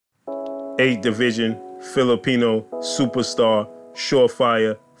8th-division Filipino superstar,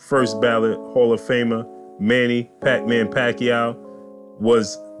 surefire, first ballot Hall of Famer, Manny "Pac-Man" Pacquiao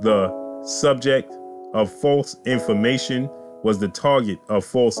was the subject of false information, was the target of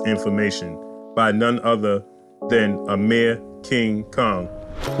false information by none other than Amir King Kong,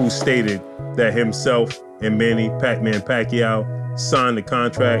 who stated that himself and Manny "Pac-Man" Pacquiao signed a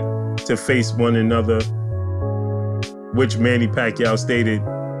contract to face one another, which Manny Pacquiao stated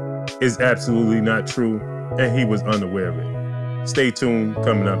is absolutely not true, and he was unaware of it. Stay tuned,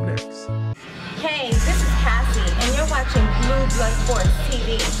 coming up next. Hey, this is Cassie, and you're watching Blue Blood Sports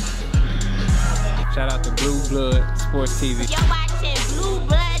TV. Shout out to Blue Blood Sports TV. You're watching Blue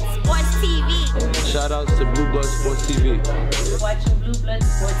Blood Sports TV. Shout outs to Blue Blood Sports TV. You're watching Blue Blood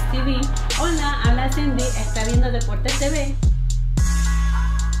Sports TV. Hola, habla Cindy, está viendo Deportes TV.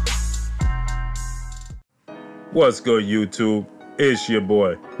 What's good, YouTube? It's your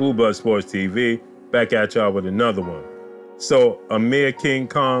boy, Blue Blood Sports TV, back at y'all with another one. So, Amir King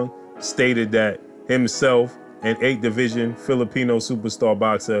Kong stated that himself and 8th-division Filipino superstar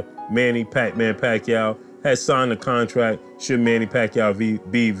boxer Manny "Pac-Man" Pacquiao had signed a contract should Manny Pacquiao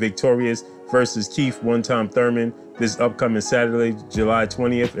be victorious versus Keith "One-Time" Thurman this upcoming Saturday, July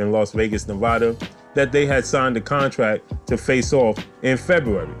 20th in Las Vegas, Nevada, that they had signed a contract to face off in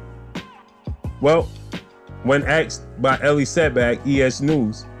February. Well, when asked by Ellie Setback, ES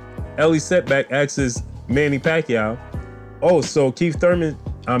News, Ellie Setback asks Manny Pacquiao, oh, so Keith Thurman,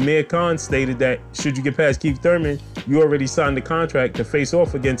 Amir Khan stated that should you get past Keith Thurman, you already signed the contract to face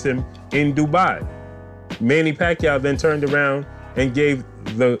off against him in Dubai. Manny Pacquiao then turned around and gave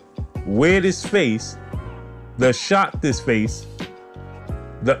the weirdest face, the shockedest face,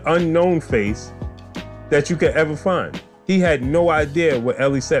 the unknown face that you could ever find. He had no idea what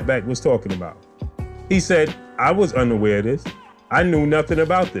Ellie Setback was talking about. He said, I was unaware of this. I knew nothing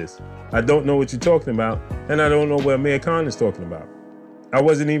about this. I don't know what you're talking about, and I don't know what Amir Khan is talking about. I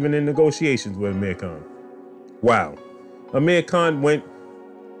wasn't even in negotiations with Amir Khan. Wow. Amir Khan went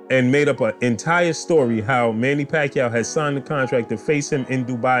and made up an entire story how Manny Pacquiao had signed the contract to face him in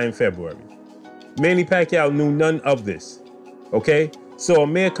Dubai in February. Manny Pacquiao knew none of this, okay? So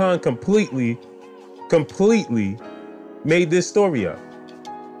Amir Khan completely made this story up.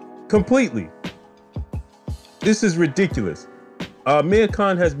 Completely. This is ridiculous. Amir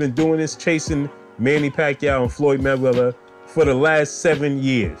Khan has been doing this, chasing Manny Pacquiao and Floyd Mayweather for the last 7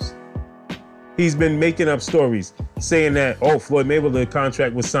 years. He's been making up stories saying that, oh, Floyd Mayweather's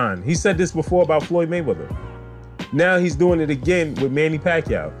contract was signed. He said this before about Floyd Mayweather. Now he's doing it again with Manny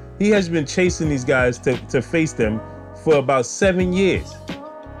Pacquiao. He has been chasing these guys to face them for about 7 years.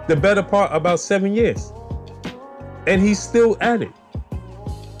 The better part, about 7 years. And he's still at it.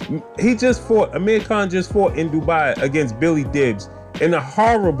 Amir Khan just fought in Dubai against Billy Dibbs in a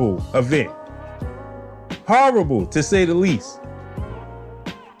horrible event. Horrible, to say the least.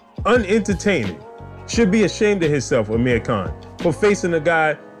 Unentertaining. Should be ashamed of himself, Amir Khan, for facing a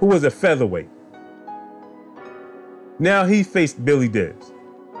guy who was a featherweight. Now he faced Billy Dibbs.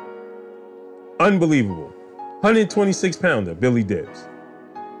 Unbelievable. 126-pounder, Billy Dibbs.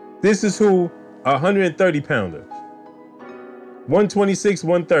 This is who, 130-pounder. 126,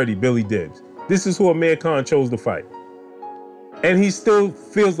 130, Billy Dibbs. This is who Amir Khan chose to fight. And he still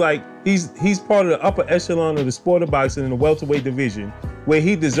feels like he's part of the upper echelon of the sport of boxing in the welterweight division, where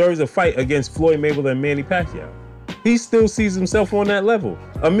he deserves a fight against Floyd Mayweather and Manny Pacquiao. He still sees himself on that level.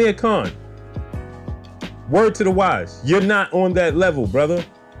 Amir Khan, word to the wise, you're not on that level, brother.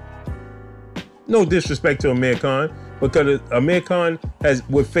 No disrespect to Amir Khan, because Amir Khan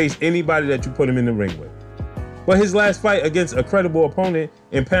would face anybody that you put him in the ring with. But his last fight against a credible opponent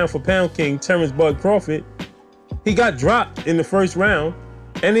in pound-for-pound king, Terrence Bud Crawford, he got dropped in the first round,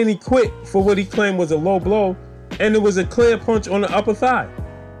 and then he quit for what he claimed was a low blow, and it was a clear punch on the upper thigh.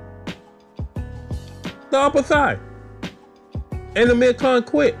 The upper thigh. And Amir Khan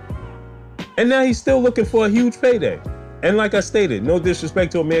quit. And now he's still looking for a huge payday. And like I stated, no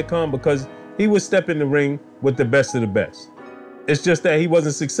disrespect to Amir Khan, because he would step in the ring with the best of the best. It's just that he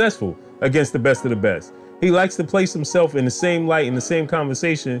wasn't successful against the best of the best. He likes to place himself in the same light, in the same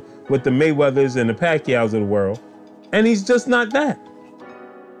conversation with the Mayweathers and the Pacquiaos of the world. And he's just not that.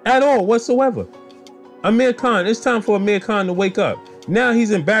 At all, whatsoever. Amir Khan, it's time for Amir Khan to wake up. Now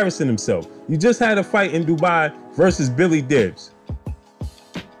he's embarrassing himself. You just had a fight in Dubai versus Billy Dibbs.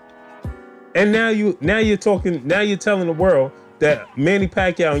 And now you're telling the world that Manny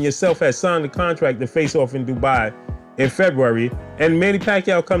Pacquiao and yourself had signed a contract to face off in Dubai in February. And Manny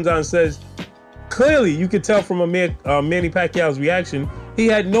Pacquiao comes out and says, clearly, you could tell from Manny Pacquiao's reaction, he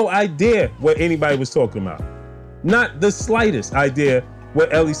had no idea what anybody was talking about. Not the slightest idea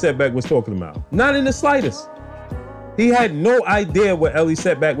what Ellie Setback was talking about. Not in the slightest. He had no idea what Ellie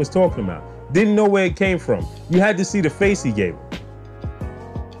Setback was talking about. Didn't know where it came from. You had to see the face he gave him.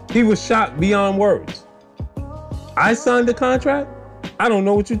 He was shocked beyond words. I signed the contract? I don't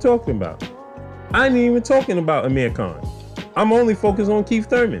know what you're talking about. I ain't even talking about Amir Khan. I'm only focused on Keith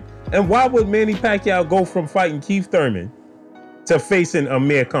Thurman. And why would Manny Pacquiao go from fighting Keith Thurman to facing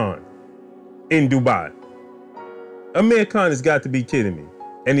Amir Khan in Dubai? Amir Khan has got to be kidding me.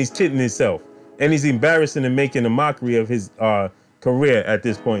 And he's kidding himself. And he's embarrassing and making a mockery of his career at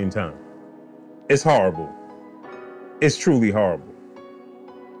this point in time. It's horrible. It's truly horrible.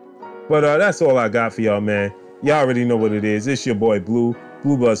 But that's all I got for y'all, man. Y'all already know what it is. It's your boy Blue,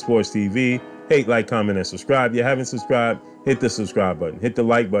 Blue Blood Sports TV. Hate, like, comment, and subscribe. If you haven't subscribed, hit the subscribe button, hit the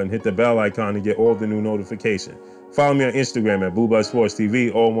like button, hit the bell icon to get all the new notifications. Follow me on Instagram at Blue Blood Sports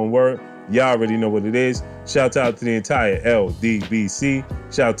TV, all one word. Y'all already know what it is. Shout out to the entire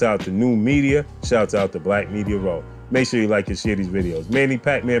LDBC. Shout out to New Media. Shout out to Black Media Row. Make sure you like and share these videos. Manny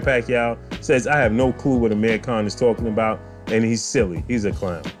Pacquiao says, I have no clue what Amir Khan is talking about, and he's silly. He's a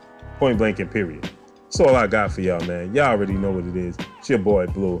clown. Point blank and period. That's all I got for y'all, man. Y'all already know what it is. It's your boy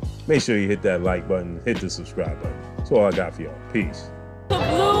Blue. Make sure you hit that like button, hit the subscribe button. That's all I got for y'all. Peace.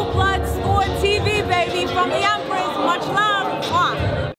 Blue Blood Sport TV, baby, from the Empress. Much love.